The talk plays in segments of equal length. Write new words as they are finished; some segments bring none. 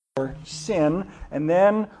our sin, and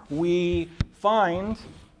then we find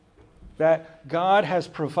that God has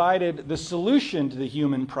provided the solution to the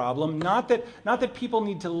human problem. Not that people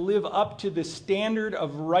need to live up to the standard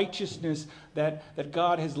of righteousness that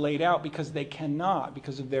God has laid out, because they cannot,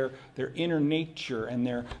 because of their inner nature and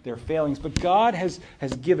their failings. But God has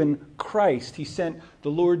given Christ. He sent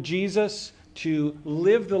the Lord Jesus to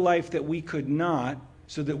live the life that we could not,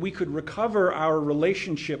 so that we could recover our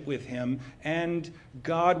relationship with Him, and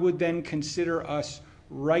God would then consider us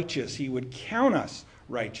righteous. He would count us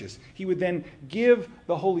righteous. He would then give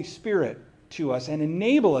the Holy Spirit to us and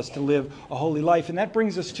enable us to live a holy life. And that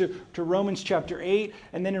brings us to Romans chapter 8.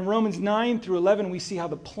 And then in Romans 9 through 11, we see how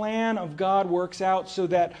the plan of God works out so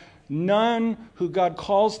that none who God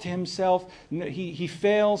calls to Himself, He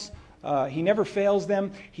fails. He never fails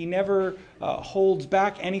them. He never holds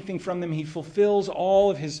back anything from them. He fulfills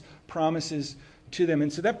all of His promises to them.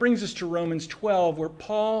 And so that brings us to Romans 12, where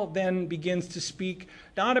Paul then begins to speak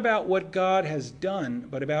not about what God has done,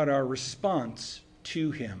 but about our response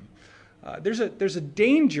to Him. There's a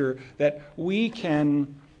danger that we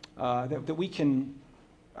can run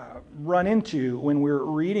into when we're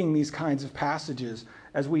reading these kinds of passages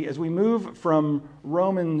as we move from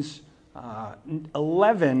Romans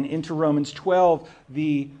 11 into Romans 12.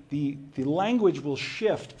 The language will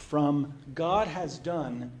shift from God has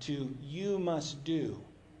done to you must do,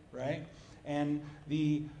 right? And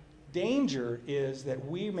the danger is that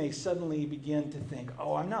we may suddenly begin to think,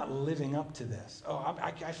 oh, I'm not living up to this. Oh,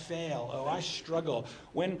 I fail. Oh, I struggle.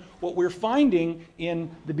 When what we're finding in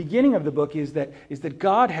the beginning of the book is that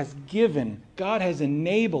God has given, God has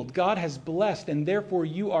enabled, God has blessed, and therefore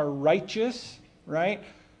you are righteous, right?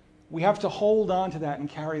 We have to hold on to that and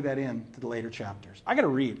carry that in to the later chapters. I got to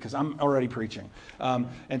read because I'm already preaching.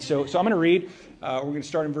 And so I'm going to read. We're going to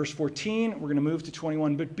start in verse 14. We're going to move to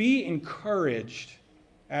 21. But be encouraged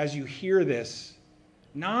as you hear this.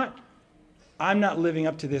 Not, I'm not living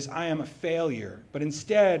up to this. I am a failure. But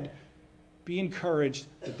instead, be encouraged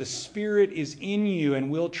that the Spirit is in you and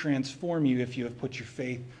will transform you if you have put your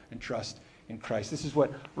faith and trust in Christ. This is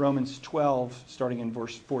what Romans 12, starting in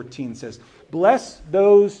verse 14, says. Bless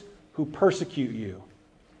those who persecute you.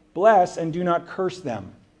 Bless and do not curse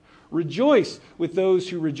them. Rejoice with those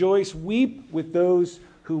who rejoice. Weep with those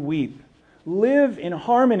who weep. Live in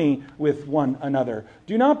harmony with one another.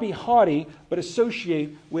 Do not be haughty, but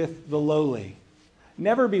associate with the lowly.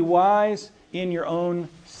 Never be wise in your own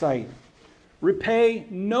sight. Repay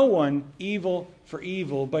no one evil for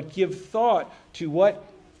evil, but give thought to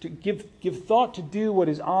do what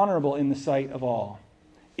is honorable in the sight of all.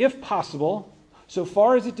 If possible, so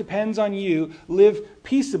far as it depends on you, live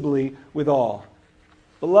peaceably with all.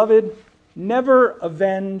 Beloved, never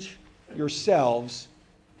avenge yourselves,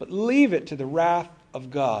 but leave it to the wrath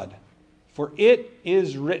of God. For it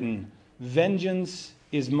is written, vengeance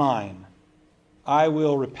is mine. I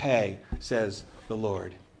will repay, says the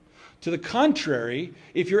Lord. To the contrary,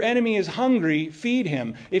 if your enemy is hungry, feed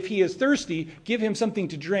him. If he is thirsty, give him something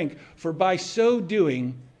to drink. For by so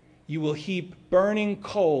doing, you will heap burning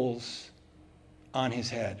coals on his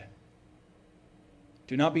head.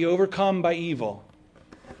 Do not be overcome by evil,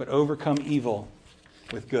 but overcome evil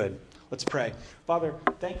with good. Let's pray. Father,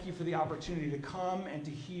 thank you for the opportunity to come and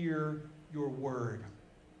to hear your word.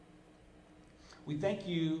 We thank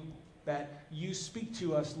you that you speak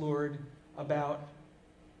to us, Lord, about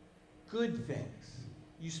good things.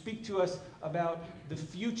 You speak to us about the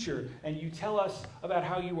future, and you tell us about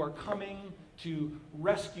how you are coming to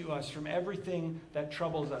rescue us from everything that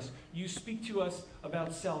troubles us. You speak to us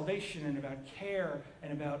about salvation and about care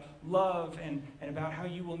and about love and about how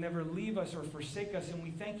you will never leave us or forsake us, and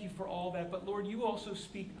we thank you for all that. But Lord, you also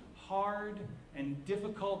speak hard and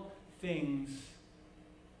difficult things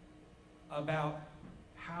about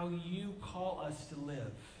how you call us to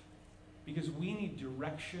live, because we need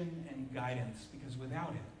direction and guidance, because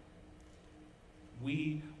without it,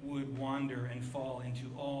 we would wander and fall into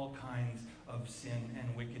all kinds of sin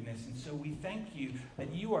and wickedness. And so we thank you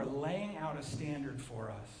that you are laying out a standard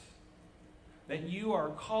for us, that you are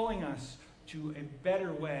calling us to a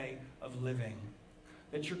better way of living,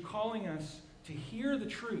 that you're calling us to hear the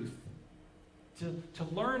truth, to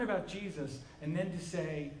learn about Jesus, and then to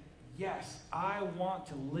say, yes, I want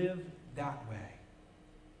to live that way.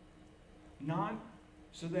 Not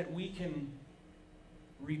so that we can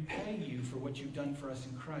repay you for what you've done for us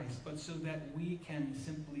in Christ, but so that we can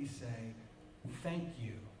simply say, thank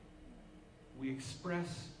you. We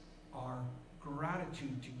express our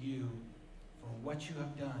gratitude to you for what you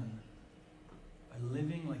have done by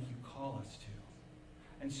living like you call us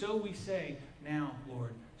to. And so we say, now,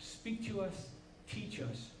 Lord, speak to us, teach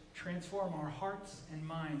us, transform our hearts and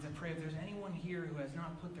minds. I pray if there's anyone here who has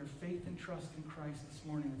not put their faith and trust in Christ this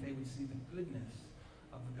morning, that they would see the goodness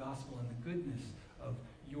of the gospel and the goodness of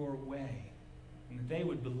your way, and that they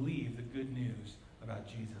would believe the good news about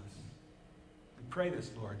Jesus. We pray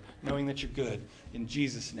this, Lord, knowing that you're good. In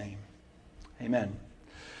Jesus' name, amen.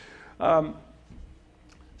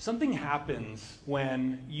 Something happens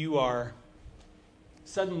when you are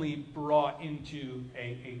suddenly brought into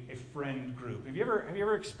a friend group. Have you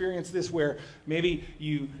ever experienced this, where maybe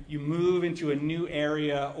you move into a new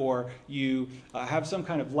area, or you have some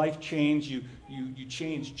kind of life change, you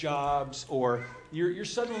change jobs, or you're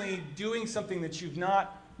suddenly doing something that you've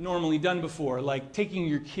not normally done before, like taking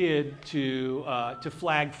your kid to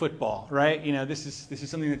flag football, right? This is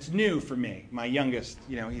something that's new for me. My youngest,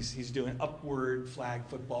 he's doing upward flag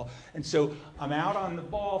football, and so I'm out on the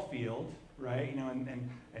ball field, right?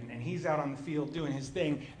 And he's out on the field doing his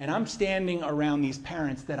thing, and I'm standing around these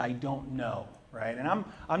parents that I don't know, right? And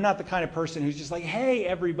I'm not the kind of person who's just like, hey,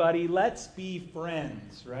 everybody, let's be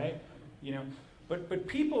friends, right? But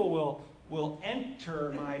people will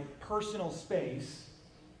enter my personal space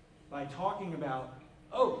by talking about,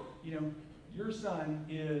 your son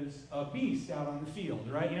is a beast out on the field,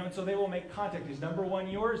 right? And so they will make contact. Is number one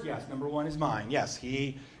yours? Yes, number one is mine. Yes,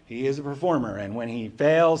 he is a performer, and when he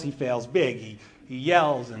fails big. He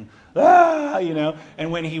yells and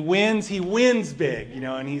and when he wins big,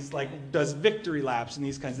 and he's like does victory laps and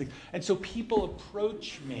these kinds of things. And so people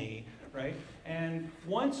approach me, right? And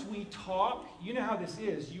once we talk, you know how this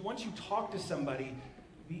is. Once you talk to somebody,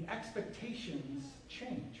 the expectations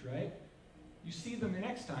change, right? You see them the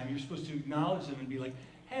next time, you're supposed to acknowledge them and be like,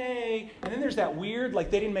 hey. And then there's that weird,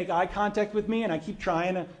 like they didn't make eye contact with me, and I keep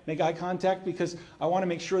trying to make eye contact because I want to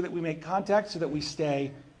make sure that we make contact so that we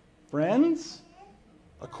stay friends,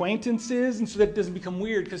 acquaintances, and so that it doesn't become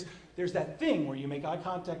weird, because there's that thing where you make eye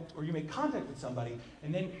contact, or you make contact with somebody,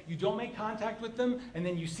 and then you don't make contact with them, and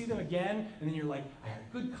then you see them again, and then you're like, I had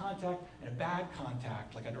a good contact and a bad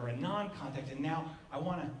contact, or a non-contact, and now I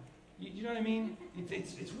want to, you know what I mean?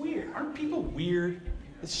 It's weird. Aren't people weird?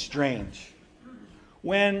 It's strange.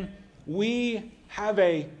 When we have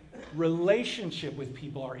a relationship with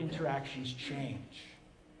people, our interactions change.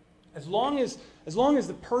 As long as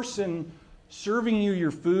the person serving you your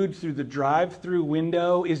food through the drive-through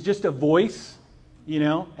window is just a voice,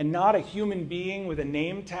 and not a human being with a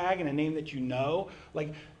name tag and a name that you know,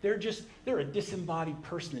 like they're a disembodied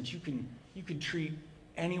person that you can treat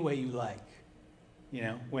any way you like.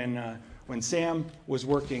 When Sam was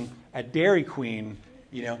working at Dairy Queen,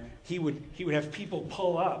 he would have people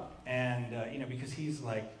pull up, and because he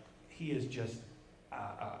is just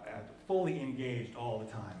fully engaged all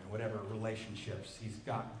the time in whatever relationships he's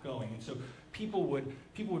got going. And so people would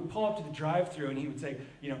pull up to the drive-thru, and he would say,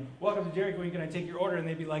 welcome to Dairy Queen, can I take your order? And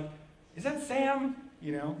they'd be like, is that Sam?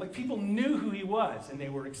 Like people knew who he was, and they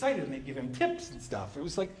were excited, and they'd give him tips and stuff. It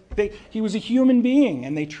was like he was a human being,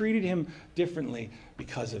 and they treated him differently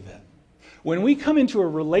because of it. When we come into a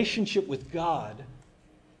relationship with God,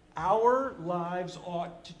 our lives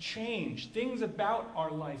ought to change. Things about our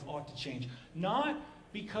life ought to change. Not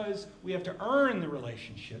because we have to earn the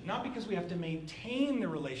relationship, not because we have to maintain the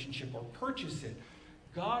relationship or purchase it.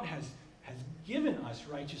 God has given us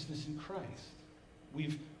righteousness in Christ.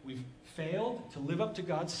 We've failed to live up to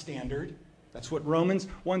God's standard. That's what Romans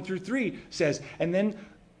 1-3 says. And then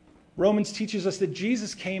Romans teaches us that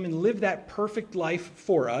Jesus came and lived that perfect life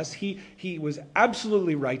for us. He was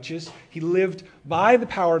absolutely righteous. He lived by the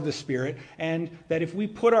power of the Spirit. And that if we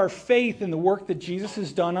put our faith in the work that Jesus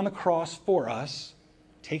has done on the cross for us,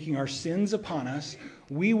 taking our sins upon us,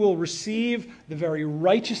 we will receive the very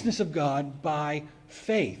righteousness of God by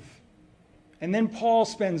faith. And then Paul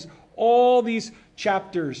spends all these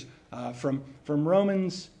chapters from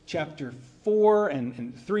Romans chapter 4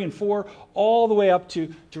 and 3 and 4, all the way up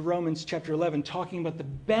to Romans chapter 11, talking about the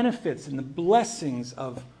benefits and the blessings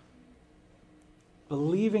of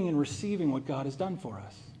believing and receiving what God has done for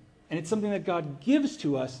us. And it's something that God gives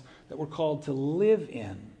to us that we're called to live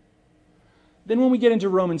in. Then when we get into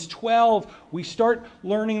Romans 12, we start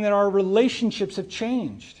learning that our relationships have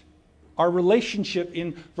changed. Our relationship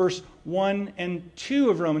in verse 1 and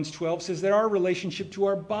 2 of Romans 12 says that our relationship to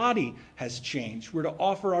our body has changed. We're to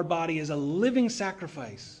offer our body as a living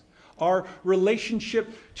sacrifice. Our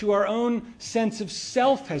relationship to our own sense of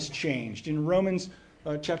self has changed. In Romans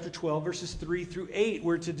chapter 12, verses 3-8,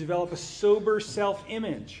 we're to develop a sober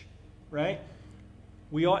self-image, right?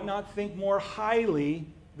 We ought not think more highly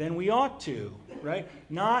than we ought to, right?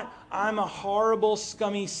 Not, I'm a horrible,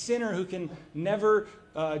 scummy sinner who can never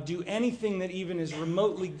do anything that even is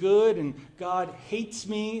remotely good, and God hates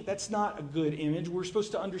me. That's not a good image. We're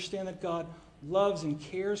supposed to understand that God loves and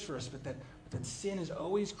cares for us, but that sin is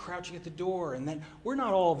always crouching at the door, and that we're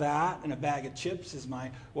not all that in a bag of chips, as my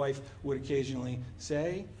wife would occasionally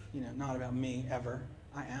say. Not about me, ever.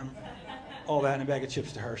 I am all that in a bag of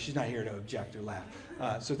chips to her. She's not here to object or laugh.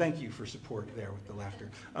 So thank you for support there with the laughter.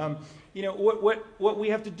 What we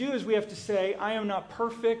have to do is we have to say, I am not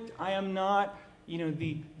perfect. I am not,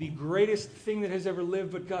 the greatest thing that has ever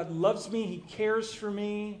lived, but God loves me. He cares for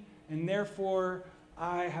me, and therefore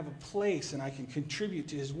I have a place and I can contribute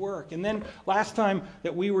to his work. And then last time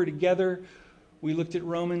that we were together, we looked at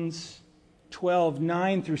Romans 12,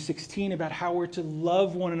 9 through 16 about how we're to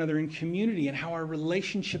love one another in community and how our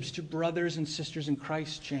relationships to brothers and sisters in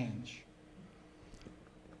Christ change.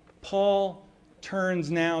 Paul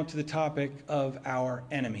turns now to the topic of our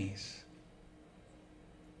enemies.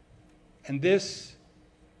 And this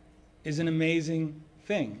is an amazing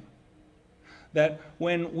thing. That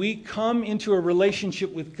when we come into a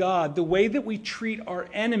relationship with God, the way that we treat our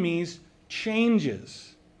enemies changes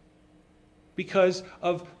because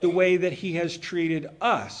of the way that he has treated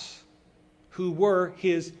us, who were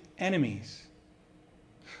his enemies.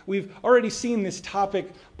 We've already seen this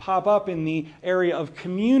topic pop up in the area of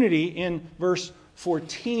community in verse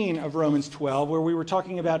 14 of Romans 12, where we were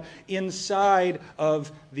talking about inside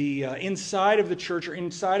of the church or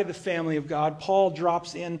inside of the family of God. Paul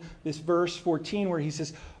drops in this verse 14 where he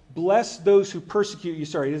says, bless those who persecute you.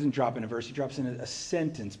 Sorry, he doesn't drop in a verse. He drops in a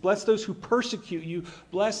sentence. Bless those who persecute you.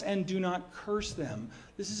 Bless and do not curse them.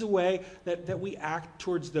 This is a way that we act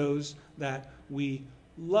towards those that we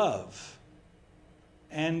love,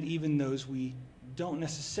 and even those we don't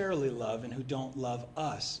necessarily love and who don't love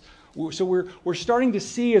us. So we're starting to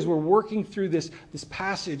see, as we're working through this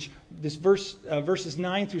passage, this verses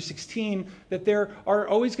 9 through 16, that there are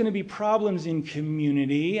always going to be problems in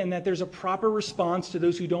community, and that there's a proper response to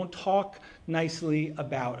those who don't talk nicely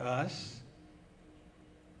about us.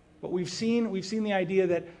 But we've seen the idea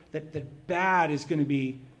that bad is going to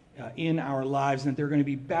be in our lives, and that there are going to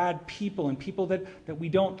be bad people and people that we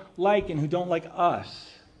don't like and who don't like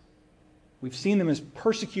us. We've seen them as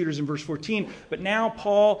persecutors in verse 14, but now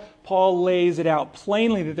Paul lays it out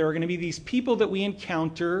plainly that there are going to be these people that we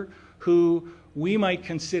encounter who we might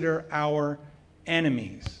consider our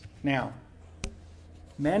enemies. Now,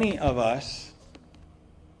 many of us,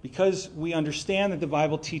 because we understand that the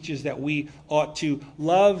Bible teaches that we ought to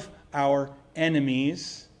love our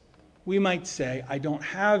enemies, we might say, I don't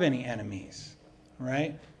have any enemies,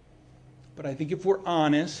 right? But I think if we're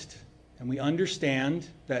honest, and we understand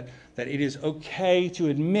that it is okay to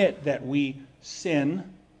admit that we sin,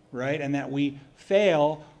 right, and that we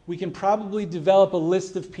fail, we can probably develop a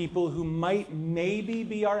list of people who might maybe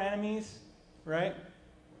be our enemies, right?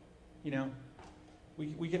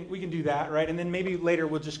 We can do that, right? And then maybe later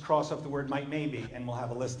we'll just cross off the word might maybe, and we'll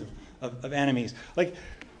have a list of enemies. Like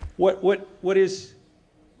what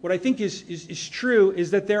I think is true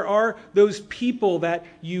is that there are those people that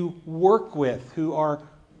you work with who are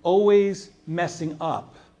always messing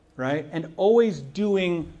up, right? And always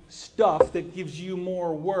doing stuff that gives you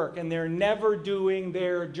more work, and they're never doing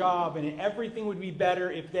their job, and everything would be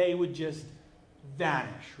better if they would just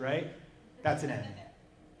vanish, right? That's an enemy.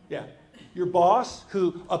 Yeah. Your boss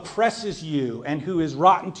who oppresses you and who is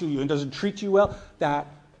rotten to you and doesn't treat you well,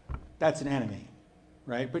 that's an enemy,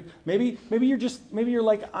 right? But maybe you're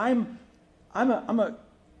like, I'm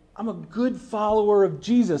a good follower of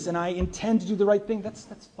Jesus and I intend to do the right thing. That's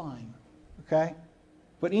fine, okay?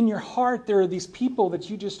 But in your heart, there are these people that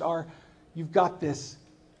you've got this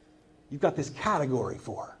category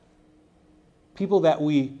for. People that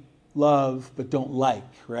we love but don't like,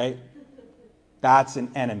 right? That's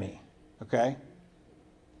an enemy, okay?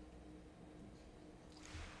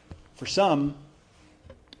 For some,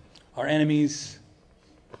 our enemies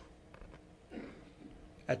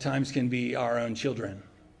at times can be our own children.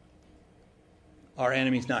 Our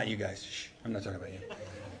enemies, not you guys. Shh, I'm not talking about you.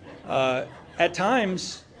 At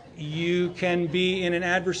times, you can be in an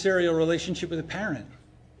adversarial relationship with a parent.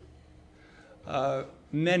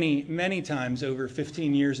 Many times over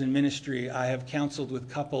 15 years in ministry, I have counseled with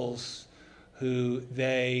couples who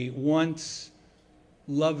they once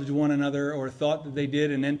loved one another or thought that they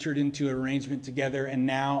did and entered into an arrangement together and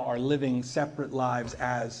now are living separate lives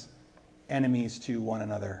as enemies to one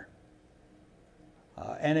another.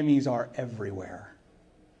 Enemies are everywhere.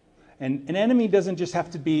 And an enemy doesn't just have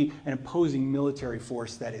to be an opposing military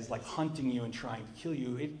force that is like hunting you and trying to kill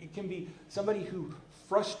you. It can be somebody who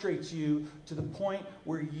frustrates you to the point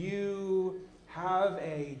where you have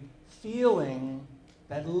a feeling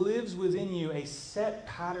that lives within you, a set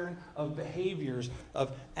pattern of behaviors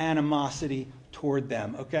of animosity toward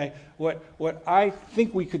them. Okay? What I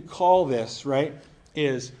think we could call this, right,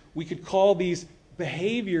 is we could call these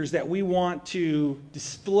behaviors that we want to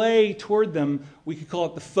display toward them, we could call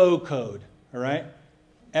it the faux code. All right?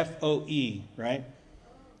 F-O-E, right?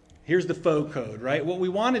 Here's the faux code, right? What we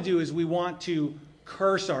want to do is we want to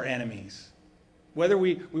curse our enemies. Whether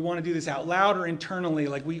we want to do this out loud or internally,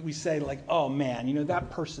 like we say, like, oh man, you know,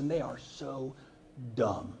 that person, they are so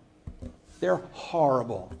dumb. They're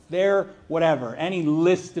horrible. They're whatever. Any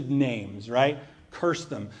list of names, right? Curse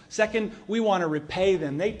them. Second, we want to repay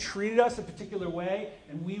them. They treated us a particular way,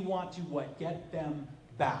 and we want to what? Get them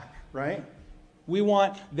back, right? We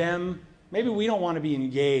want them, maybe we don't want to be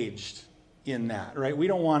engaged in that, right? We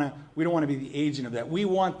don't want to be the agent of that. We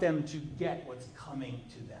want them to get what's coming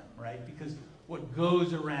to them, right? Because what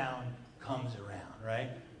goes around comes around, right?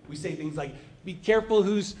 We say things like, be careful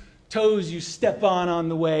whose toes you step on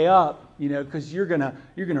the way up, you know, because you're gonna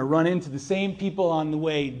run into the same people on the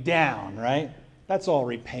way down, right? That's all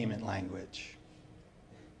repayment language.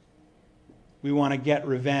 We want to get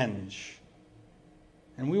revenge.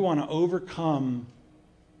 And we want to overcome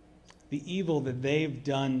the evil that they've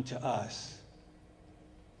done to us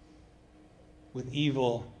with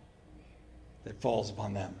evil that falls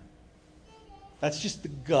upon them. That's just the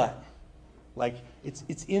gut. Like,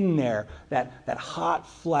 it's in there, that hot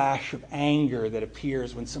flash of anger that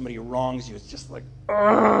appears when somebody wrongs you. It's just like,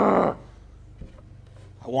 I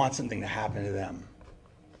want something to happen to them.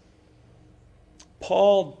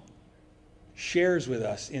 Paul shares with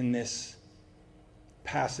us in this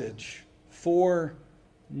passage 4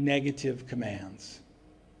 negative commands.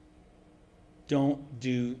 Don't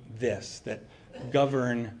do this, that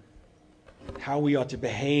govern how we ought to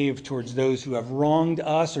behave towards those who have wronged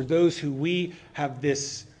us or those who we have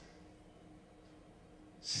this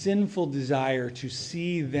sinful desire to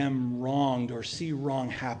see them wronged or see wrong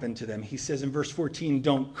happen to them. He says in verse 14,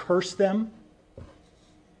 don't curse them.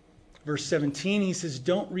 Verse 17, he says,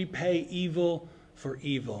 don't repay evil for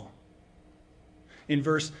evil. In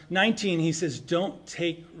verse 19, he says, don't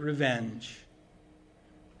take revenge.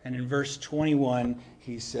 And in verse 21,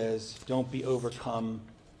 he says, don't be overcome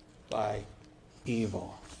by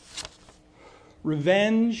evil.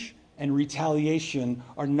 Revenge and retaliation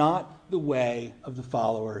are not the way of the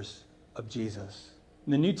followers of Jesus.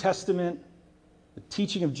 In the New Testament, the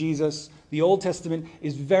teaching of Jesus, the Old Testament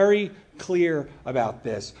is very clear about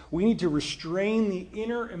this. We need to restrain the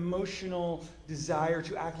inner emotional desire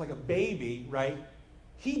to act like a baby, right?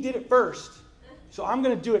 He did it first, so I'm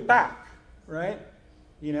going to do it back, right?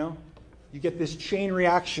 You know? You get this chain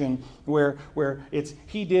reaction where it's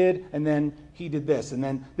he did, and then he did this, and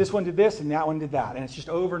then this one did this, and that one did that. And it's just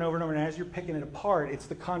over and over and over. And as you're picking it apart, it's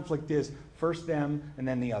the conflict is first them, and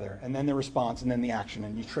then the other, and then the response, and then the action.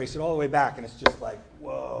 And you trace it all the way back, and it's just like,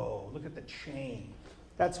 whoa, look at the chain.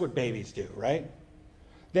 That's what babies do, right?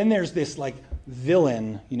 Then there's this like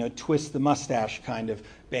villain, you know, twist the mustache kind of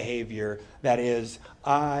behavior that is,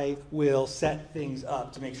 I will set things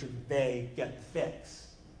up to make sure that they get the fix,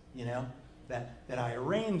 you know? That I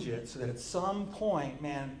arrange it so that at some point,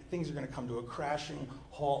 man, things are going to come to a crashing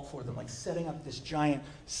halt for them, like setting up this giant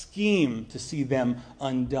scheme to see them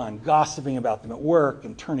undone, gossiping about them at work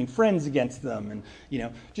and turning friends against them, and, you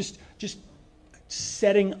know, just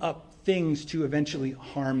setting up things to eventually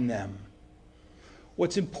harm them.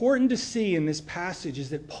 What's important to see in this passage is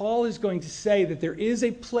that Paul is going to say that there is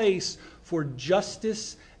a place for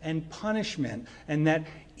justice and punishment, and that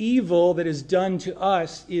evil that is done to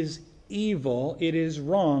us is evil, it is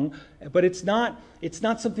wrong, but it's not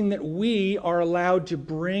something that we are allowed to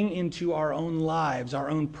bring into our own lives, our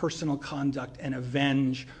own personal conduct, and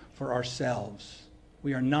avenge for ourselves.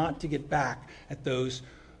 We are not to get back at those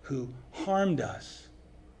who harmed us.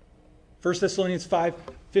 1 Thessalonians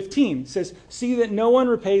 5:15 says, see that no one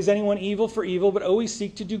repays anyone evil for evil, but always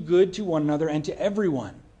seek to do good to one another and to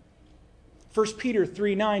everyone. 1 Peter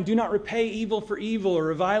 3:9, do not repay evil for evil or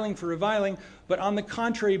reviling for reviling, but on the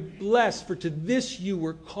contrary, bless, for to this you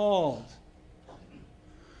were called.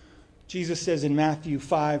 Jesus says in Matthew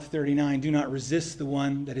 5:39, do not resist the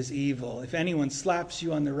one that is evil. If anyone slaps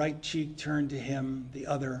you on the right cheek, turn to him the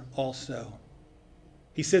other also.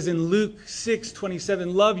 He says in Luke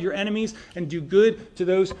 6:27, love your enemies and do good to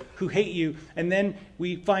those who hate you. And then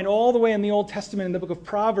we find all the way in the Old Testament in the book of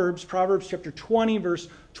Proverbs, Proverbs chapter 20, verse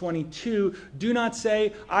 22, do not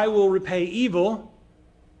say, I will repay evil.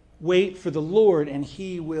 Wait for the Lord and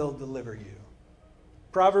he will deliver you.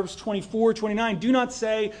 Proverbs 24:29, do not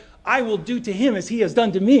say, I will do to him as he has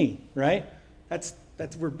done to me, right? That's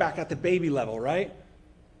we're back at the baby level, right?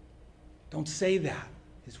 Don't say that,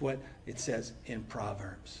 is what it says in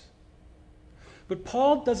Proverbs. But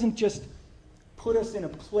Paul doesn't just put us in a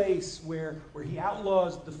place where he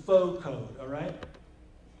outlaws the faux code, all right?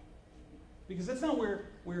 Because that's not where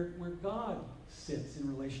God sits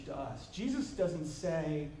in relation to us. Jesus doesn't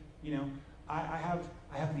say, I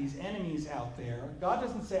have these enemies out there. God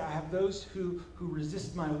doesn't say, I have those who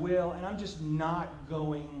resist my will, and I'm just not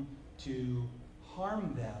going to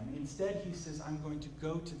harm them. Instead, he says, I'm going to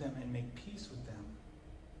go to them and make peace with them.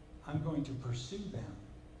 I'm going to pursue them.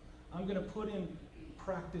 I'm going to put in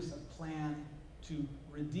practice a plan to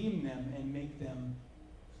redeem them and make them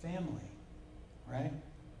family, right?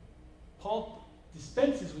 Paul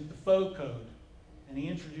dispenses with the faux code, and he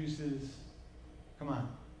introduces, come on,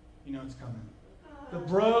 you know it's coming. The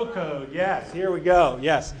bro code, yes, here we go,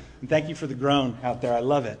 yes. And thank you for the groan out there, I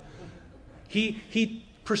love it. He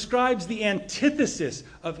prescribes the antithesis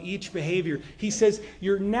of each behavior. He says,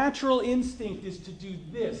 your natural instinct is to do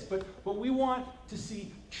this, but we want to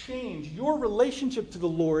see change. Your relationship to the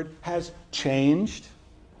Lord has changed,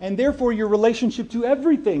 and therefore your relationship to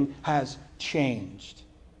everything has changed.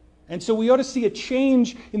 And so we ought to see a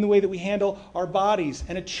change in the way that we handle our bodies,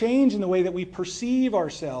 and a change in the way that we perceive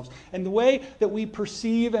ourselves, and the way that we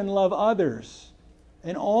perceive and love others.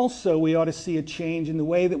 And also we ought to see a change in the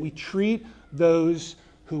way that we treat those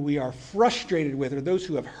who we are frustrated with, or those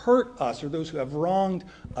who have hurt us, or those who have wronged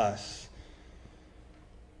us.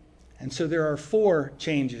 And so there are 4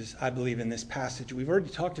 changes, I believe, in this passage. We've already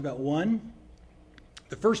talked about one.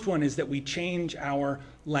 The first one is that we change our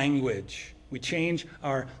language. We change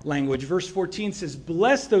our language. Verse 14 says,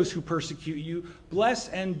 bless those who persecute you. Bless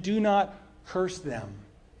and do not curse them.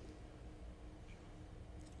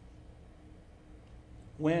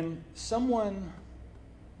 When someone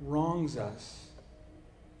wrongs us,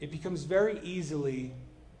 it becomes very easy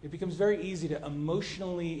to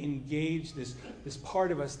emotionally engage this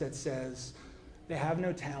part of us that says, they have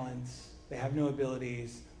no talents, they have no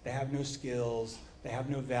abilities, they have no skills, they have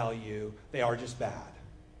no value, they are just bad,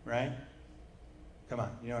 right? Come on,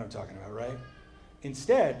 you know what I'm talking about, right?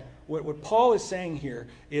 Instead, what Paul is saying here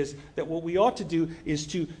is that what we ought to do is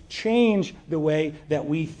to change the way that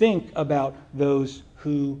we think about those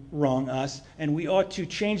who wrong us, and we ought to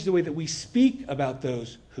change the way that we speak about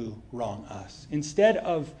those who wrong us. Instead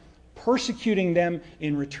of persecuting them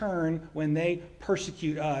in return when they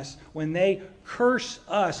persecute us, when they curse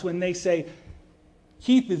us, when they say,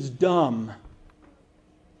 Keith is dumb,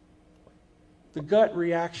 the gut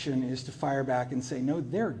reaction is to fire back and say, no,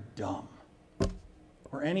 they're dumb.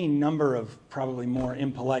 Or any number of probably more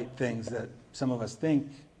impolite things that some of us think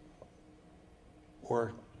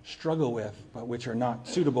or struggle with, but which are not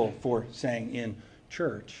suitable for saying in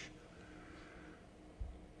church.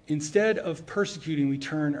 Instead of persecuting, we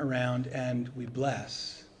turn around and we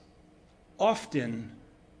bless. Often,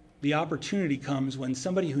 the opportunity comes when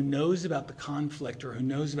somebody who knows about the conflict or who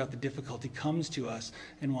knows about the difficulty comes to us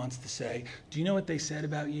and wants to say, do you know what they said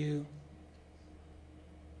about you?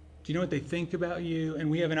 Do you know what they think about you?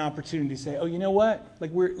 And we have an opportunity to say, oh, you know what?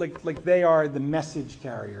 Like they are the message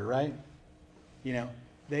carrier, right?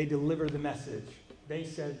 They deliver the message. They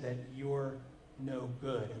said that you're no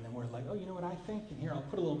good. And then we're like, oh, you know what I think? And here, I'll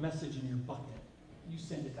put a little message in your bucket. You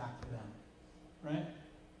send it back to them, right?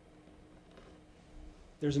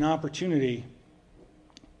 There's an opportunity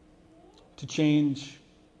to change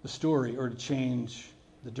the story or to change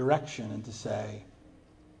the direction and to say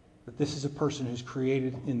that this is a person who's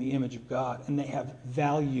created in the image of God and they have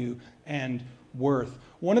value and worth.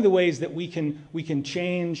 One of the ways that we can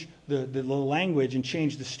change the language and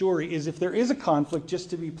change the story is if there is a conflict,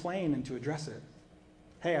 just to be plain and to address it.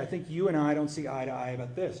 Hey, I think you and I don't see eye to eye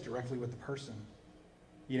about this directly with the person.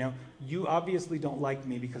 You obviously don't like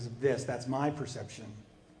me because of this. That's my perception.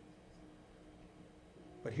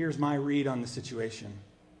 But here's my read on the situation.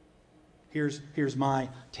 Here's my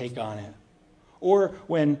take on it. Or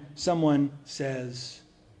when someone says,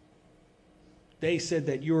 they said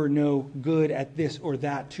that you're no good at this or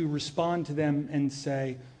that, to respond to them and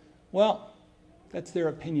say, well, that's their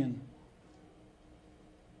opinion.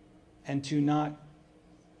 And to not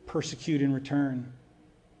persecute in return.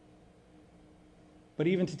 But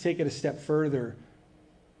even to take it a step further,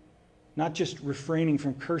 not just refraining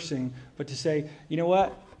from cursing, but to say, you know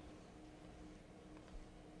what?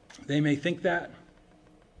 They may think that.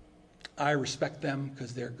 I respect them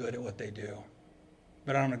because they're good at what they do.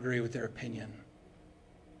 But I don't agree with their opinion.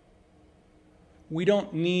 We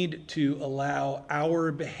don't need to allow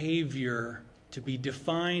our behavior to be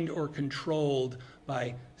defined or controlled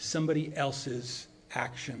by somebody else's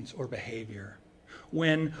actions or behavior.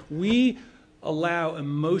 When we allow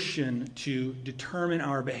emotion to determine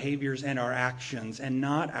our behaviors and our actions and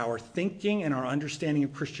not our thinking and our understanding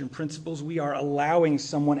of Christian principles, we are allowing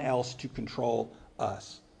someone else to control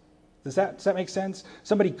us. Does that make sense?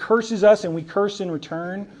 Somebody curses us and we curse in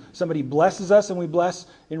return. Somebody blesses us and we bless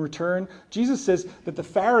in return. Jesus says that the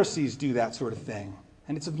Pharisees do that sort of thing,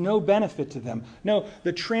 and it's of no benefit to them. No,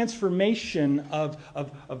 the transformation of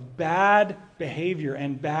bad behavior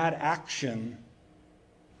and bad action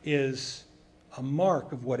is a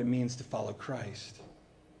mark of what it means to follow Christ.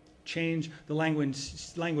 Change the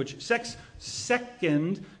language.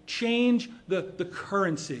 Second, change the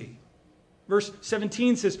currency. Verse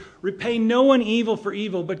 17 says, repay no one evil for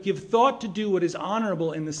evil, but give thought to do what is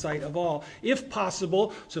honorable in the sight of all. If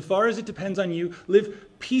possible, so far as it depends on you, live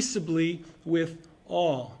peaceably with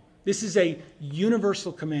all. This is a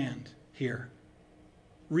universal command here.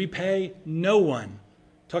 Repay no one.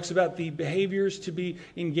 Talks about the behaviors to be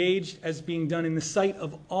engaged as being done in the sight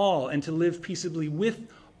of all and to live peaceably with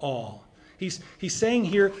all. He's saying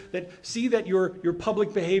here that see that your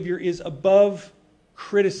public behavior is above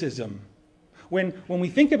criticism. When we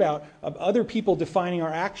think about other people defining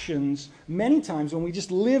our actions, many times when we just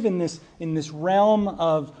live in this realm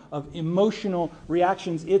of emotional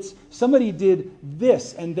reactions, it's somebody did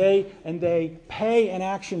this and they pay an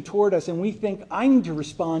action toward us and we think I need to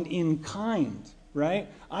respond in kind. Right?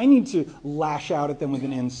 I need to lash out at them with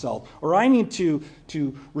an insult, or I need to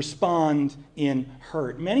respond in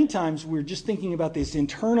hurt. Many times we're just thinking about this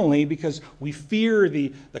internally because we fear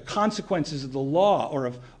the consequences of the law or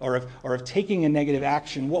of taking a negative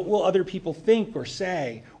action. What will other people think or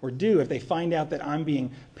say or do if they find out that I'm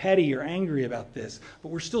being petty or angry about this? But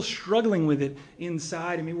we're still struggling with it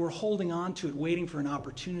inside. I mean, we're holding on to it, waiting for an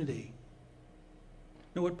opportunity.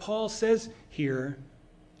 Now, what Paul says here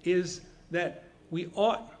is that we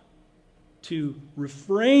ought to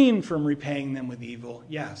refrain from repaying them with evil,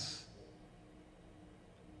 yes.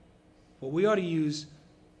 But we ought to use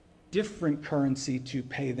different currency to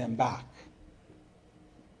pay them back.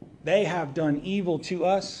 They have done evil to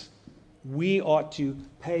us. We ought to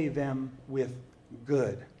pay them with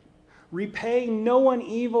good. Repay no one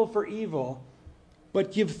evil for evil,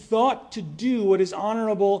 but give thought to do what is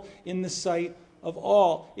honorable in the sight of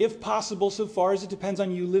all. If possible, so far as it depends on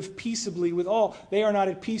you, live peaceably with all. They are not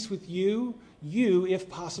at peace with you. You, if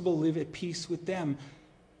possible, live at peace with them.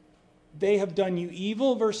 They have done you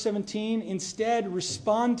evil, verse 17. Instead,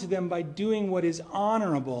 respond to them by doing what is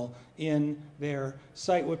honorable in their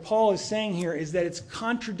sight. What Paul is saying here is that it's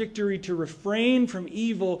contradictory to refrain from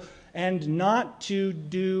evil and not to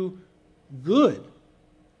do good.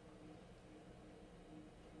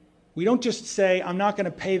 We don't just say, I'm not going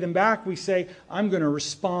to pay them back. We say, I'm going to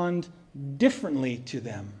respond differently to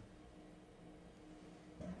them.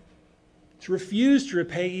 To refuse to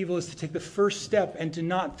repay evil is to take the first step and to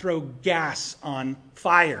not throw gas on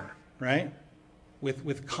fire, right?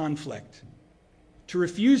 With conflict. To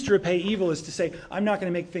refuse to repay evil is to say, I'm not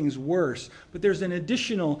going to make things worse. But there's an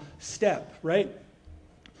additional step, right?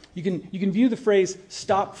 You can view the phrase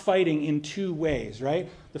stop fighting in two ways, right?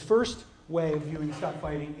 The first way of viewing stop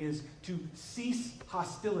fighting is to cease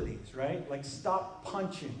hostilities, right? Like stop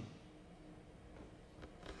punching.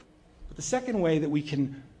 But the second way that we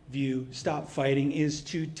can view stop fighting is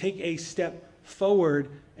to take a step forward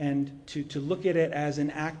and to look at it as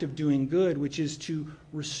an act of doing good, which is to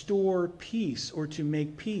restore peace or to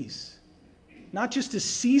make peace. Not just to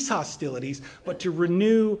cease hostilities, but to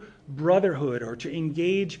renew brotherhood or to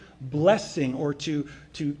engage blessing or to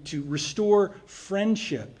restore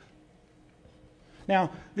friendship.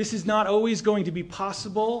 Now, this is not always going to be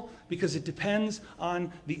possible because it depends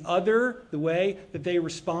on the other, the way that they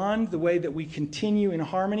respond, the way that we continue in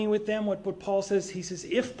harmony with them. What Paul says, he says,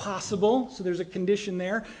 if possible, so there's a condition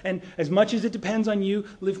there, and as much as it depends on you,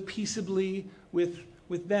 live peaceably with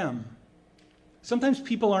them. Sometimes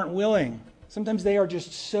people aren't willing. Sometimes they are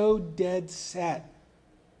just so dead set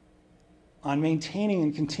on maintaining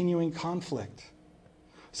and continuing conflict.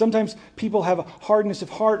 Sometimes people have a hardness of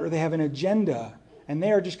heart or they have an agenda, and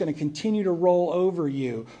they are just going to continue to roll over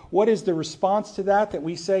you. What is the response to that? That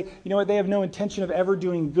we say, you know what, they have no intention of ever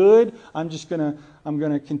doing good. I'm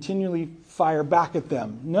going to continually fire back at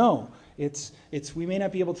them. No, it's we may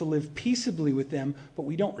not be able to live peaceably with them, but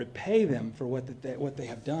we don't repay them for what they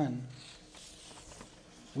have done.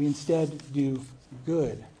 We instead do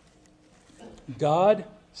good. God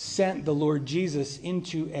sent the Lord Jesus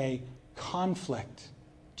into a conflict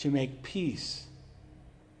to make peace.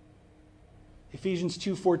 Ephesians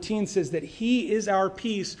 2:14 says that he is our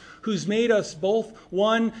peace, who's made us both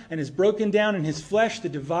one and has broken down in his flesh the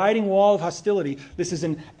dividing wall of hostility. This is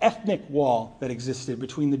an ethnic wall that existed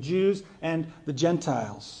between the Jews and the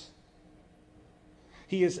Gentiles.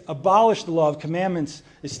 He has abolished the law of commandments,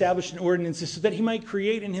 established an ordinances, so that he might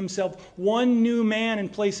create in himself one new man in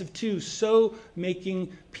place of two, so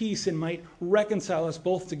making peace, and might reconcile us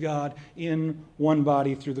both to God in one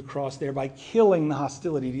body through the cross, thereby killing the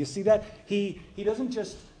hostility. Do you see that? He doesn't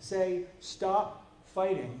just say, stop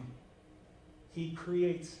fighting. He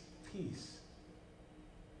creates peace.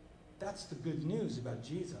 That's the good news about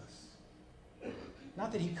Jesus.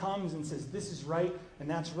 Not that he comes and says, this is right and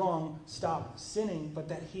that's wrong, stop sinning, but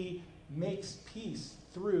that he makes peace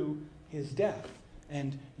through his death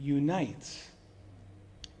and unites.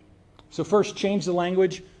 So first, change the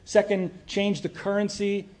language. Second, change the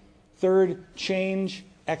currency. Third, change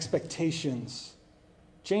expectations.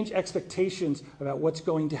 Change expectations about what's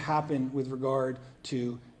going to happen with regard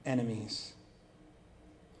to enemies.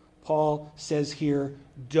 Paul says here,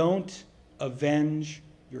 don't avenge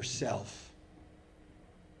yourself.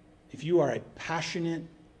 If you are a passionate,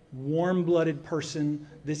 warm-blooded person,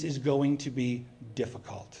 this is going to be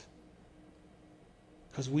difficult.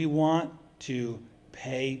 Because we want to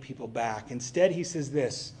pay people back. Instead, he says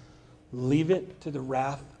this, leave it to the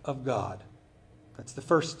wrath of God. That's the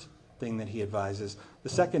first thing that he advises. The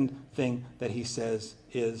second thing that he says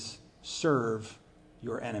is serve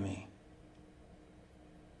your enemy.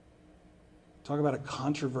 Talk about a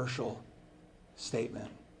controversial statement.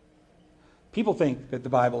 People think that the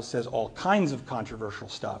Bible says all kinds of controversial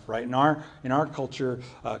stuff, right? In our culture,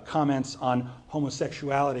 comments on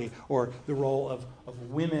homosexuality or the role of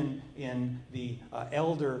women in the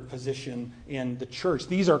elder position in the church.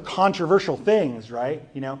 These are controversial things, right?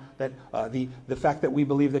 You know, that the fact that we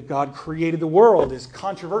believe that God created the world is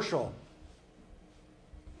controversial.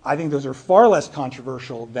 I think those are far less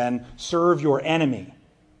controversial than serve your enemy.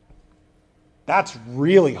 That's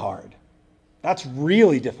really hard. That's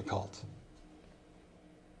really difficult.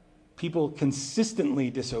 People consistently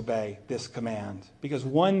disobey this command. Because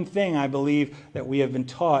one thing I believe that we have been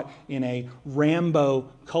taught in a Rambo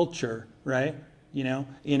culture, right? You know,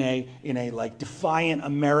 in a like defiant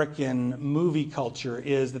American movie culture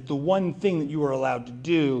is that the one thing that you are allowed to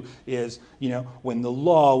do is, you know, when the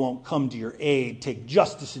law won't come to your aid, take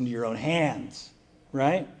justice into your own hands,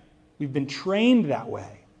 right? We've been trained that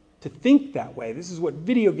way, to think that way. This is what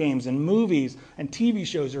video games and movies and TV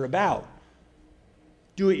shows are about.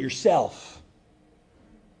 Do it yourself.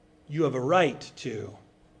 You have a right to.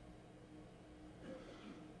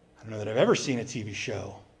 I don't know that I've ever seen a TV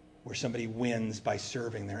show where somebody wins by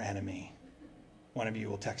serving their enemy. One of you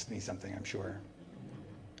will text me something, I'm sure.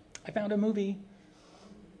 I found a movie.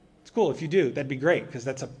 It's cool if you do. That'd be great, because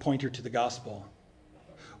that's a pointer to the gospel.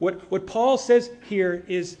 What Paul says here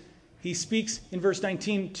is, he speaks in verse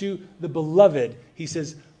 19 to the beloved. He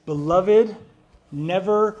says, beloved,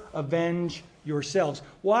 never avenge yourselves.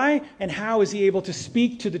 Why and how is he able to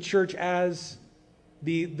speak to the church as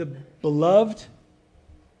the beloved?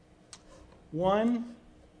 One,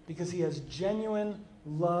 because he has genuine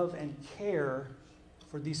love and care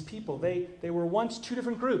for these people. They were once two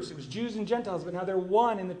different groups. It was Jews and Gentiles, but now they're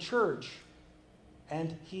one in the church.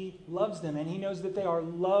 And he loves them, and he knows that they are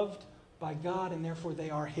loved by God, and therefore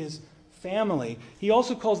they are his family. He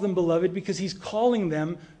also calls them beloved because he's calling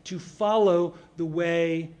them to follow the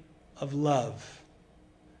way of love.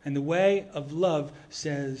 And the way of love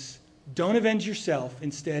says, don't avenge yourself.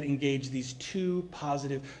 Instead, engage these two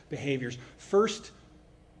positive behaviors. First,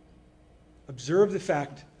 observe the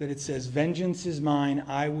fact that it says, vengeance is mine,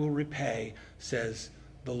 I will repay, says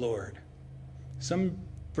the Lord. Some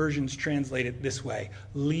versions translate it this way,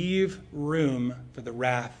 leave room for the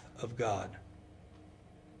wrath of God.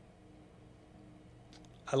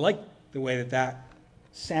 I like the way that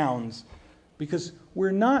sounds, because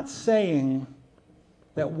we're not saying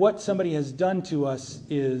that what somebody has done to us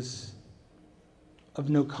is of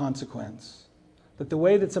no consequence. That the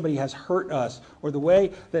way that somebody has hurt us, or the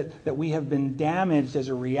way that we have been damaged as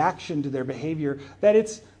a reaction to their behavior, that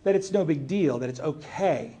it's no big deal, that it's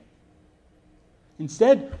okay.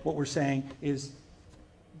 Instead, what we're saying is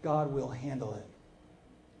God will handle it.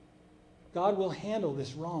 God will handle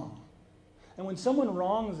this wrong. And when someone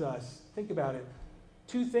wrongs us, think about it,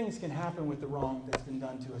 two things can happen with the wrong that's been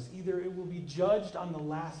done to us. Either it will be judged on the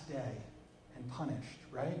last day and punished,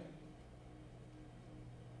 right?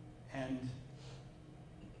 And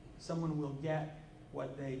someone will get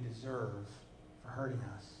what they deserve for hurting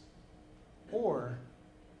us. Or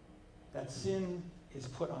that sin is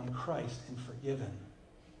put on Christ and forgiven.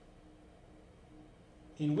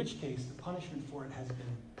 in which case the punishment for it has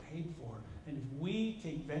been paid for. And if we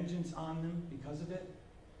take vengeance on them because of it,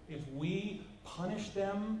 if we punish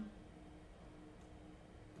them,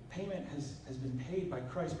 the payment has been paid by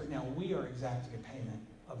Christ, but now we are exacting a payment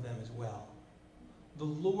of them as well. The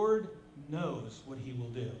Lord knows what he will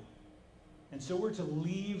do. And so we're to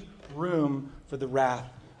leave room for the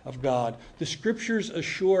wrath of God. The scriptures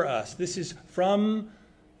assure us, this is from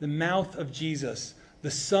the mouth of Jesus, the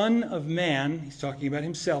Son of Man, he's talking about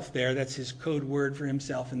himself there, that's his code word for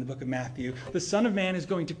himself in the book of Matthew. The Son of Man is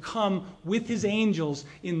going to come with his angels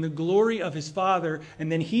in the glory of his Father,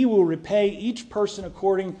 and then he will repay each person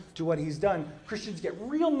according to what he's done. Christians get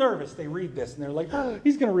real nervous. They read this, and they're like, oh,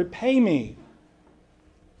 he's going to repay me.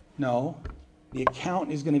 No, the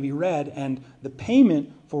account is going to be read, and the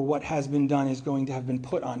payment for what has been done is going to have been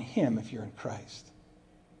put on him if you're in Christ.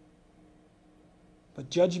 But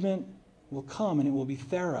judgment will come, and it will be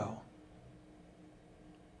thorough.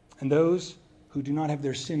 And those who do not have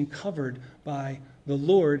their sin covered by the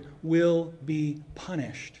Lord will be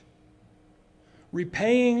punished.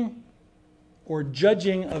 Repaying or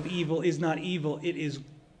judging of evil is not evil, it is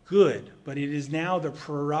good, but it is now the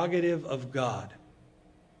prerogative of God.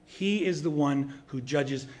 He is the one who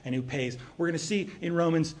judges and who pays. We're going to see in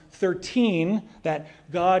Romans 13 that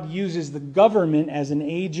God uses the government as an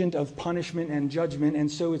agent of punishment and judgment.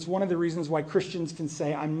 And so it's one of the reasons why Christians can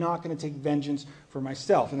say, I'm not going to take vengeance for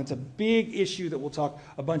myself. And it's a big issue that we'll talk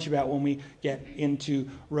a bunch about when we get into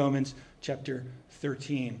Romans chapter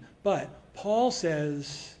 13. But Paul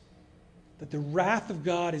says that the wrath of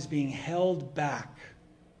God is being held back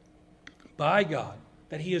by God,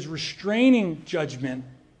 that he is restraining judgment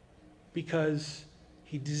because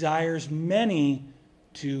he desires many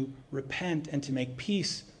to repent and to make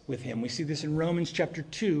peace with him. We see this in Romans chapter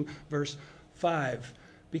 2, verse 5.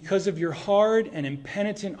 Because of your hard and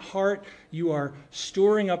impenitent heart, you are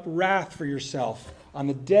storing up wrath for yourself on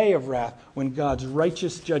the day of wrath when God's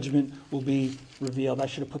righteous judgment will be revealed. I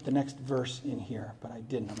should have put the next verse in here, but I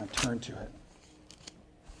didn't. I'm going to turn to it.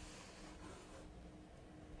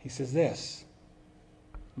 He says this,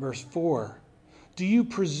 verse 4. Do you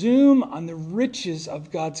presume on the riches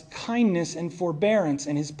of God's kindness and forbearance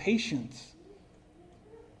and his patience?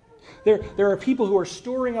 There are people who are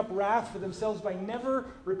storing up wrath for themselves by never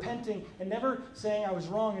repenting and never saying I was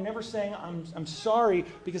wrong and never saying I'm sorry,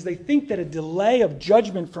 because they think that a delay of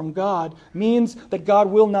judgment from God means that God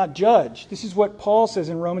will not judge. This is what Paul says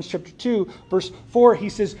in Romans chapter 2, verse 4. He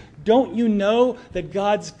says, don't you know that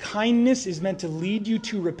God's kindness is meant to lead you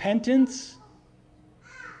to repentance?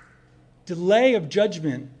 Delay of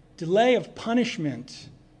judgment, delay of punishment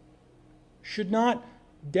should not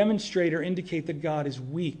demonstrate or indicate that God is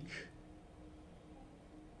weak.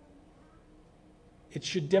 It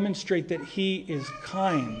should demonstrate that he is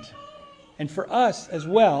kind. And for us as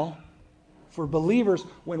well, for believers,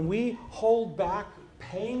 when we hold back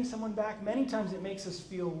paying someone back, many times it makes us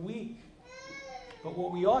feel weak. But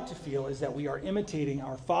what we ought to feel is that we are imitating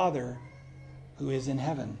our Father who is in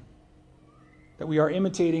heaven. That we are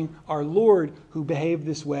imitating our Lord who behaved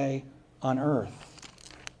this way on earth.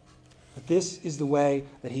 That this is the way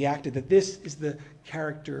that he acted. That this is the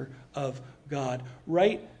character of God.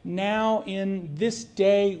 Right now, in this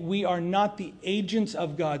day, we are not the agents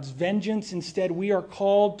of God's vengeance. Instead, we are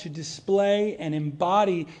called to display and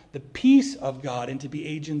embody the peace of God and to be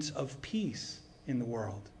agents of peace in the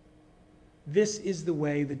world. This is the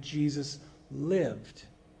way that Jesus lived.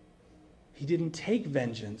 He didn't take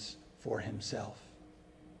vengeance for himself.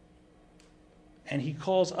 And he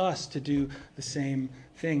calls us to do the same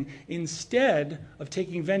thing. Instead of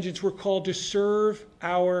taking vengeance, we're called to serve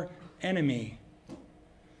our enemy.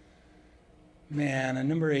 Man, a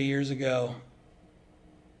number of years ago,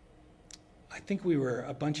 I think we were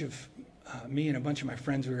me and a bunch of my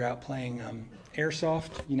friends, we were out playing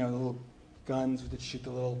airsoft, the little guns that shoot the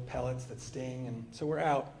little pellets that sting. And so we're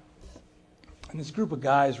out. And this group of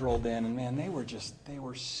guys rolled in, and man, they were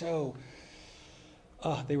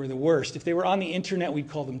the worst. If they were on the internet, we'd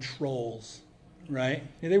call them trolls, right?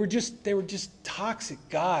 They were just toxic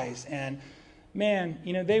guys, and man,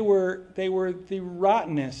 they were the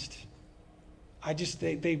rottenest.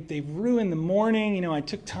 They ruined the morning. I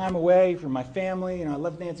took time away from my family. I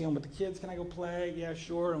left Nancy home with the kids. Can I go play? Yeah,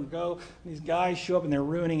 sure. And go. And these guys show up and they're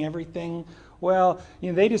ruining everything. Well,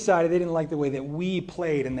 they decided they didn't like the way that we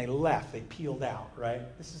played, and they left. They peeled out, right?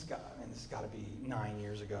 This has got to be 9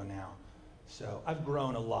 years ago now. So I've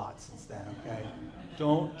grown a lot since then, okay?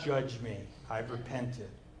 Don't judge me. I've repented.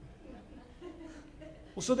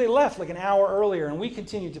 Well, so they left like an hour earlier, and we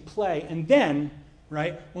continued to play. And then,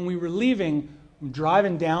 right, when we were leaving, I'm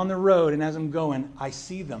driving down the road, and as I'm going, I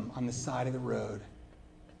see them on the side of the road.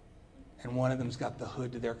 and one of them's got the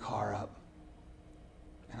hood to their car up.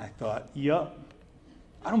 And I thought, yup,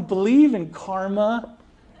 I don't believe in karma,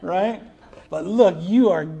 right? But look, you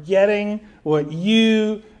are getting what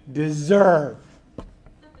you deserve.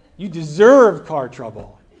 You deserve car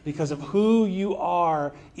trouble because of who you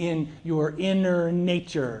are in your inner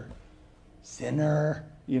nature. Sinner,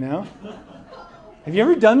 you know? Have you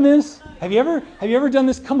ever done this? Have you ever done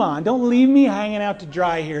this? Come on, don't leave me hanging out to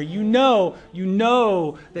dry here. You know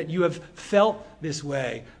that you have felt this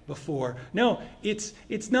way before. No, it's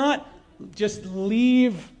not just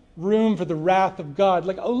leave room for the wrath of God.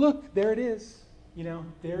 Like, oh look, there it is. You know,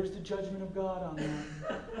 there's the judgment of God on them.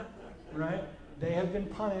 Right? They have been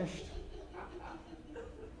punished.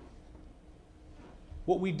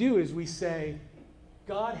 What we do is we say,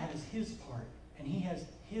 God has his part, and he has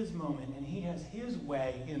his moment, and he has his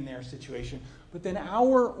way in their situation. But then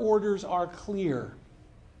our orders are clear.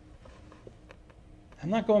 I'm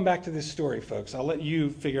not going back to this story, folks. I'll let you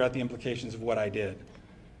figure out the implications of what I did.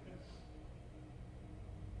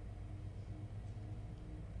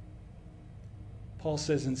 Paul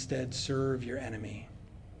says instead, serve your enemy.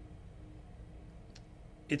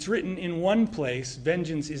 It's written in one place,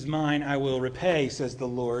 vengeance is mine, I will repay, says the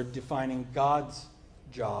Lord, defining God's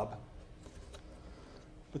job.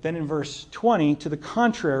 But then in verse 20, to the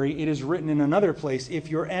contrary, it is written in another place, if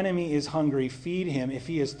your enemy is hungry, feed him. If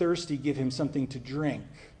he is thirsty, give him something to drink.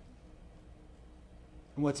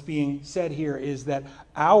 And what's being said here is that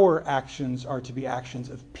our actions are to be actions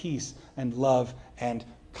of peace and love and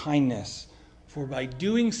kindness. For by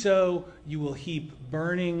doing so, you will heap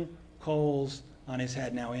burning coals on his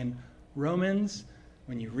head. Now in Romans,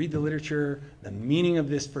 when you read the literature, the meaning of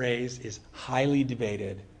this phrase is highly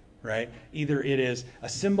debated, right? Either it is a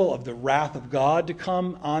symbol of the wrath of God to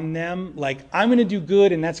come on them, like I'm going to do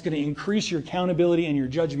good and that's going to increase your accountability and your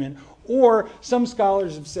judgment. Or some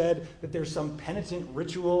scholars have said that there's some penitent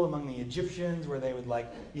ritual among the Egyptians where they would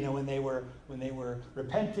when they were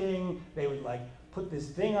repenting, they would put this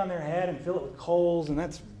thing on their head and fill it with coals, and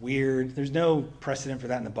that's weird. There's no precedent for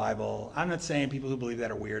that in the Bible. I'm not saying people who believe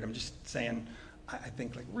that are weird. I'm just saying, I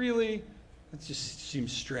think, really? That just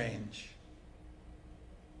seems strange.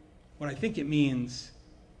 What I think it means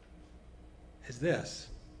is this.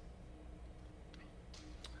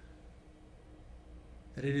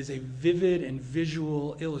 That it is a vivid and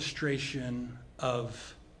visual illustration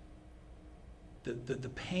of the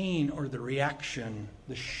pain or the reaction,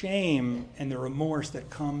 the shame and the remorse that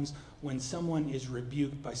comes when someone is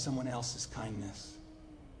rebuked by someone else's kindness.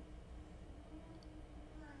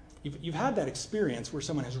 You've had that experience where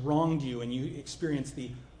someone has wronged you and you experience the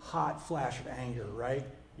hot flash of anger, right?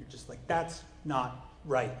 You're just like, that's not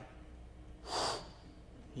right.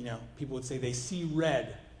 People would say they see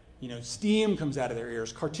red. Steam comes out of their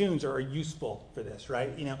ears. Cartoons are useful for this, right?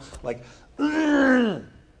 Ugh!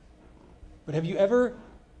 But have you ever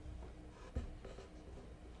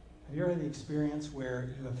had the experience where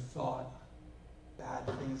you have thought bad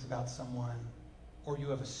things about someone, or you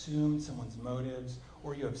have assumed someone's motives,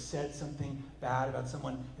 or you have said something bad about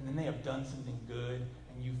someone, and then they have done something good,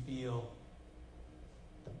 and you feel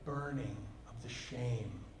the burning of the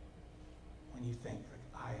shame when you think,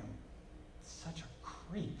 I am such a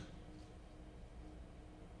creep.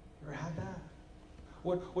 You ever had that?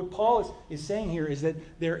 What Paul is saying here is that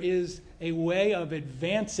there is a way of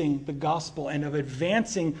advancing the gospel and of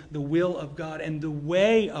advancing the will of God and the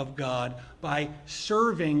way of God by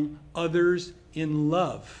serving others in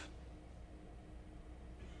love.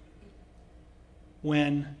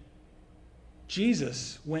 When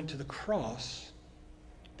Jesus went to the cross,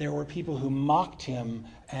 there were people who mocked him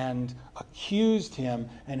and accused him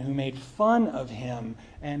and who made fun of him.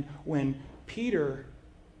 And when Peter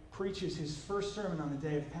preaches his first sermon on the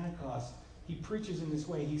day of Pentecost, he preaches in this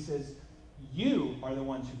way. He says, you are the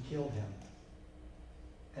ones who killed him.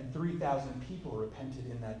 And 3,000 people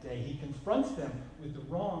repented in that day. He confronts them with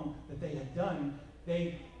the wrong that they had done.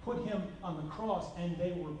 They put him on the cross and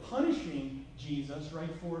they were punishing Jesus, right,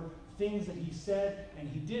 for things that he said and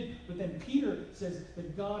he did. But then Peter says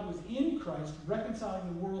that God was in Christ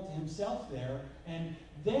reconciling the world to himself there, and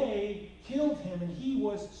they killed him and he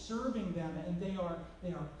was serving them, and they are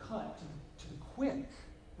cut to the quick,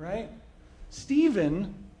 right?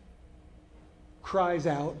 Stephen cries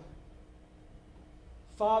out,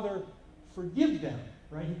 Father, forgive them,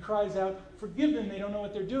 right? He cries out, forgive them, they don't know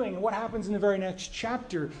what they're doing. And what happens in the very next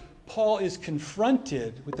chapter? Paul is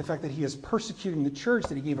confronted with the fact that he is persecuting the church,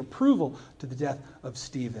 that he gave approval to the death of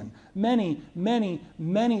Stephen. Many, many,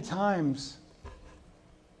 many times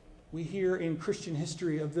We hear in Christian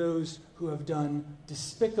history of those who have done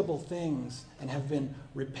despicable things and have been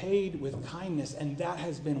repaid with kindness, and that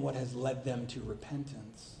has been what has led them to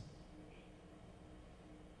repentance.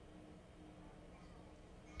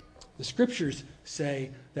 The scriptures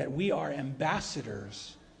say that we are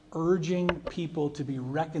ambassadors urging people to be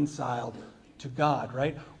reconciled to God,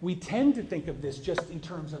 right? We tend to think of this just in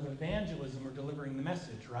terms of evangelism or delivering the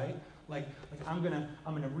message, right? Like I'm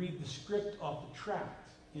gonna read the script off the tract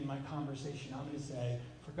in my conversation. I'm going to say,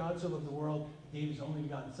 for God so loved the world, he gave his only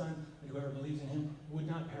begotten Son, that whoever believes in him would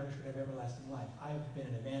not perish but have everlasting life. I have been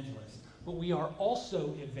an evangelist. But we are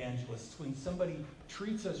also evangelists when somebody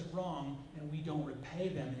treats us wrong and we don't repay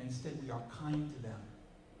them, and instead we are kind to them.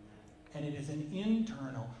 And it is an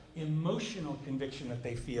internal, emotional conviction that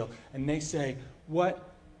they feel. And they say,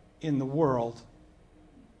 what in the world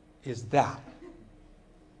is that?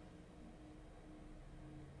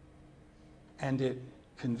 And it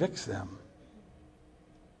convicts them.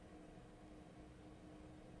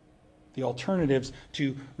 The alternatives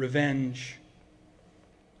to revenge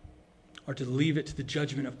are to leave it to the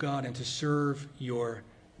judgment of God and to serve your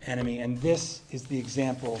enemy. And this is the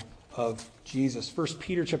example of Jesus. 1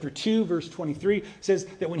 Peter chapter 2, verse 23 says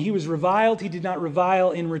that when he was reviled, he did not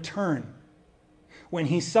revile in return. When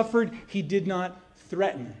he suffered, he did not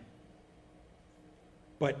threaten,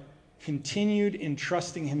 but continued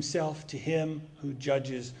entrusting himself to him who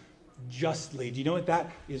judges justly. Do you know what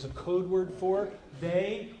that is a code word for?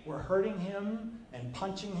 They were hurting him and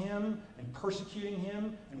punching him and persecuting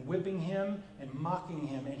him and whipping him and mocking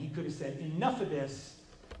him. And he could have said, enough of this,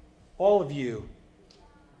 all of you,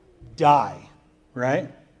 die,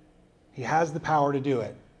 right? He has the power to do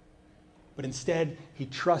it. But instead, he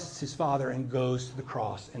trusts his Father and goes to the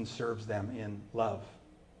cross and serves them in love.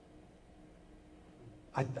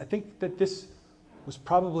 I think that this was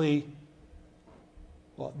probably,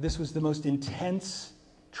 this was the most intense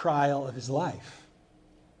trial of his life.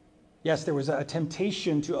 Yes, there was a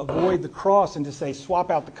temptation to avoid the cross and to say,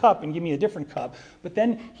 swap out the cup and give me a different cup. But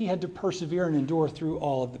then he had to persevere and endure through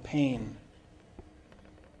all of the pain.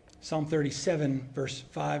 Psalm 37, verse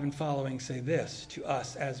 5 and following say this to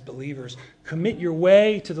us as believers: commit your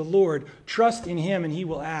way to the Lord, trust in him, and he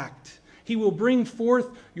will act. He will bring forth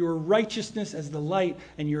your righteousness as the light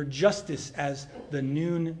and your justice as the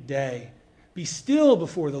noonday. Be still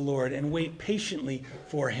before the Lord and wait patiently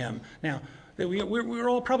for him. Now, we're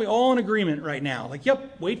all probably all in agreement right now. Like,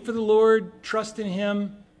 yep, wait for the Lord, trust in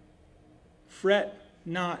him. Fret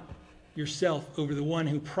not yourself over the one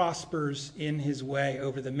who prospers in his way,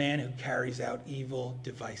 over the man who carries out evil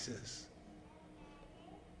devices.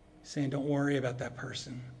 Saying, don't worry about that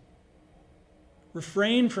person.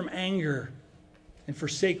 Refrain from anger and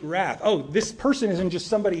forsake wrath. Oh, this person isn't just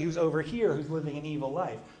somebody who's over here who's living an evil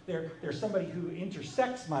life. They're somebody who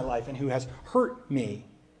intersects my life and who has hurt me.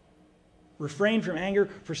 Refrain from anger,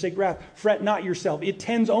 forsake wrath. Fret not yourself. It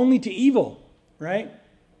tends only to evil, right?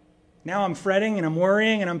 Now I'm fretting and I'm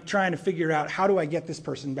worrying and I'm trying to figure out, how do I get this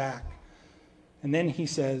person back? And then he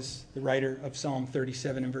says, the writer of Psalm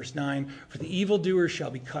 37 and verse 9, for the evildoer shall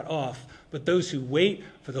be cut off, but those who wait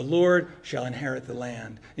for the Lord shall inherit the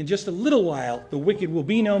land. In just a little while, the wicked will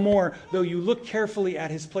be no more. Though you look carefully at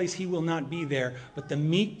his place, he will not be there. But the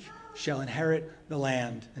meek shall inherit the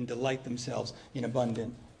land and delight themselves in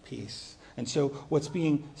abundant peace. And so what's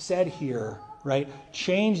being said here, right?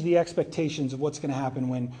 Change the expectations of what's going to happen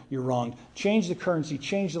when you're wronged. Change the currency,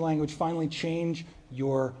 change the language, finally change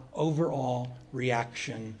your overall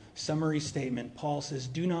reaction. Summary statement, Paul says,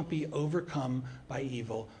 do not be overcome by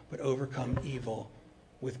evil, but overcome evil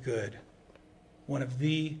with good. One of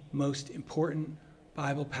the most important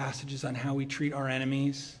Bible passages on how we treat our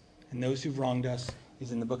enemies and those who've wronged us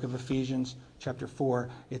is in the book of Ephesians, chapter 4.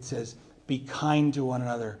 It says, be kind to one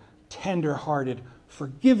another, tender-hearted,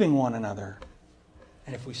 forgiving one another.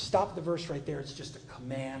 And if we stop the verse right there, it's just a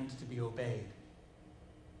command to be obeyed.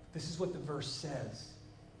 This is what the verse says.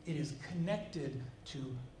 It is connected to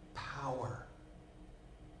power.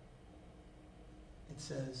 It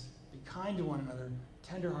says, be kind to one another,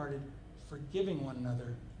 tenderhearted, forgiving one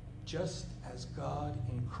another, just as God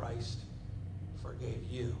in Christ forgave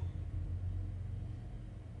you.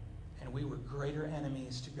 And we were greater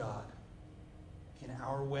enemies to God in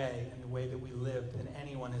our way and the way that we lived than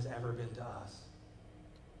anyone has ever been to us.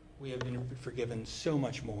 We have been forgiven so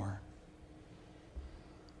much more.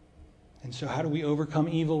 And so how do we overcome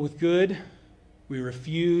evil with good? We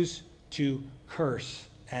refuse to curse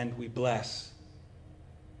and we bless.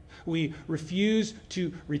 We refuse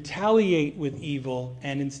to retaliate with evil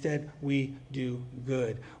and instead we do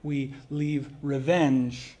good. We leave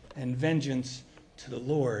revenge and vengeance to the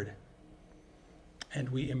Lord. and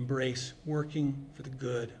we embrace working for the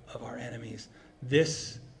good of our enemies.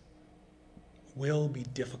 This will be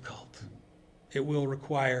difficult. It will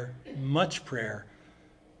require much prayer,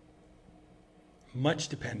 much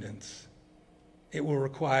dependence. It will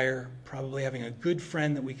require probably having a good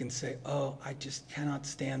friend that we can say, oh, I just cannot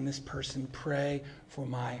stand this person. Pray for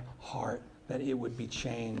my heart that it would be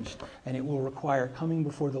changed. And it will require coming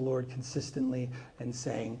before the Lord consistently and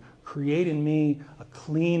saying, create in me a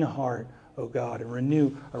clean heart, O God, and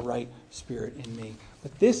renew a right spirit in me.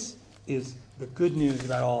 But this is the good news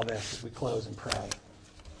about all of this as we close and pray.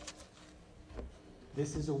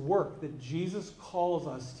 This is a work that Jesus calls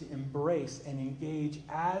us to embrace and engage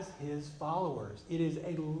as his followers. It is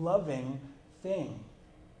a loving thing.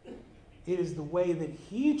 It is the way that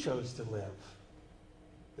he chose to live,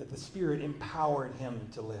 that the Spirit empowered him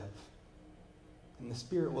to live. And the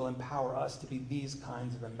Spirit will empower us to be these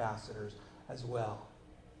kinds of ambassadors as well.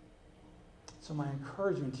 So my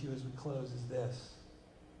encouragement to you as we close is this.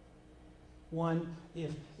 One,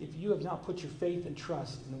 if you have not put your faith and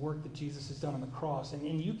trust in the work that Jesus has done on the cross,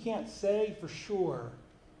 and you can't say for sure,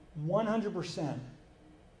 100%,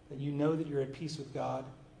 that you know that you're at peace with God,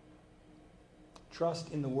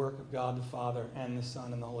 trust in the work of God the Father and the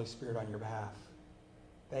Son and the Holy Spirit on your behalf.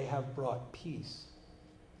 They have brought peace.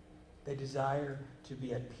 They desire to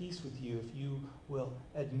be at peace with you if you will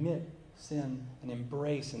admit sin and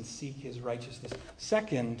embrace and seek his righteousness.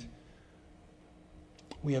 Second,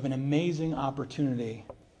 we have an amazing opportunity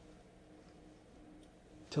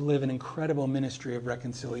to live an incredible ministry of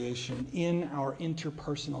reconciliation in our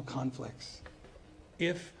interpersonal conflicts,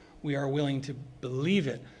 if we are willing to believe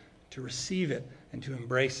it, to receive it, and to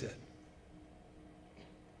embrace it.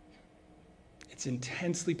 It's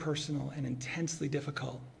intensely personal and intensely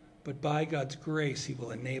difficult, but by God's grace, he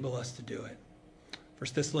will enable us to do it.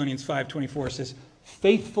 1 Thessalonians 5:24 says,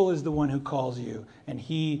 faithful is the one who calls you, and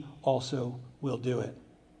he also will do it.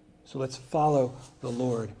 So let's follow the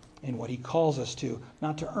Lord in what he calls us to,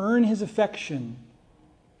 not to earn his affection,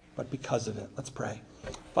 but because of it. Let's pray.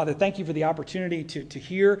 Father, thank you for the opportunity to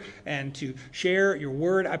hear and to share your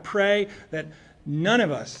word. I pray that none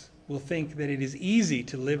of us will think that it is easy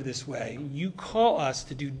to live this way. You call us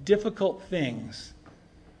to do difficult things,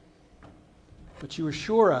 but you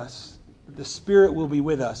assure us that the Spirit will be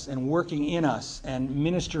with us and working in us and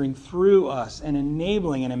ministering through us and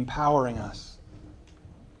enabling and empowering us.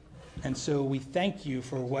 And so we thank you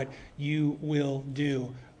for what you will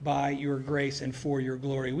do by your grace and for your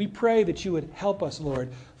glory. We pray that you would help us,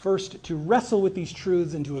 Lord, first to wrestle with these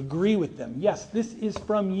truths and to agree with them. Yes, this is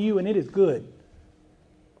from you and it is good.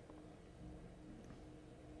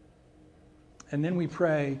 And then we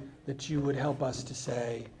pray that you would help us to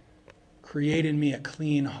say, create in me a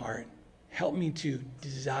clean heart. Help me to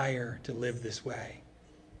desire to live this way.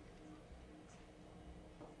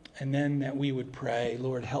 And then that we would pray,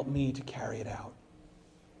 Lord, help me to carry it out.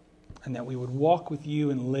 And that we would walk with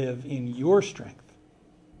you and live in your strength.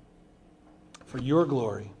 For your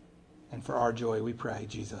glory and for our joy, we pray,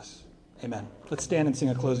 Jesus. Amen. Let's stand and sing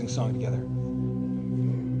a closing song together.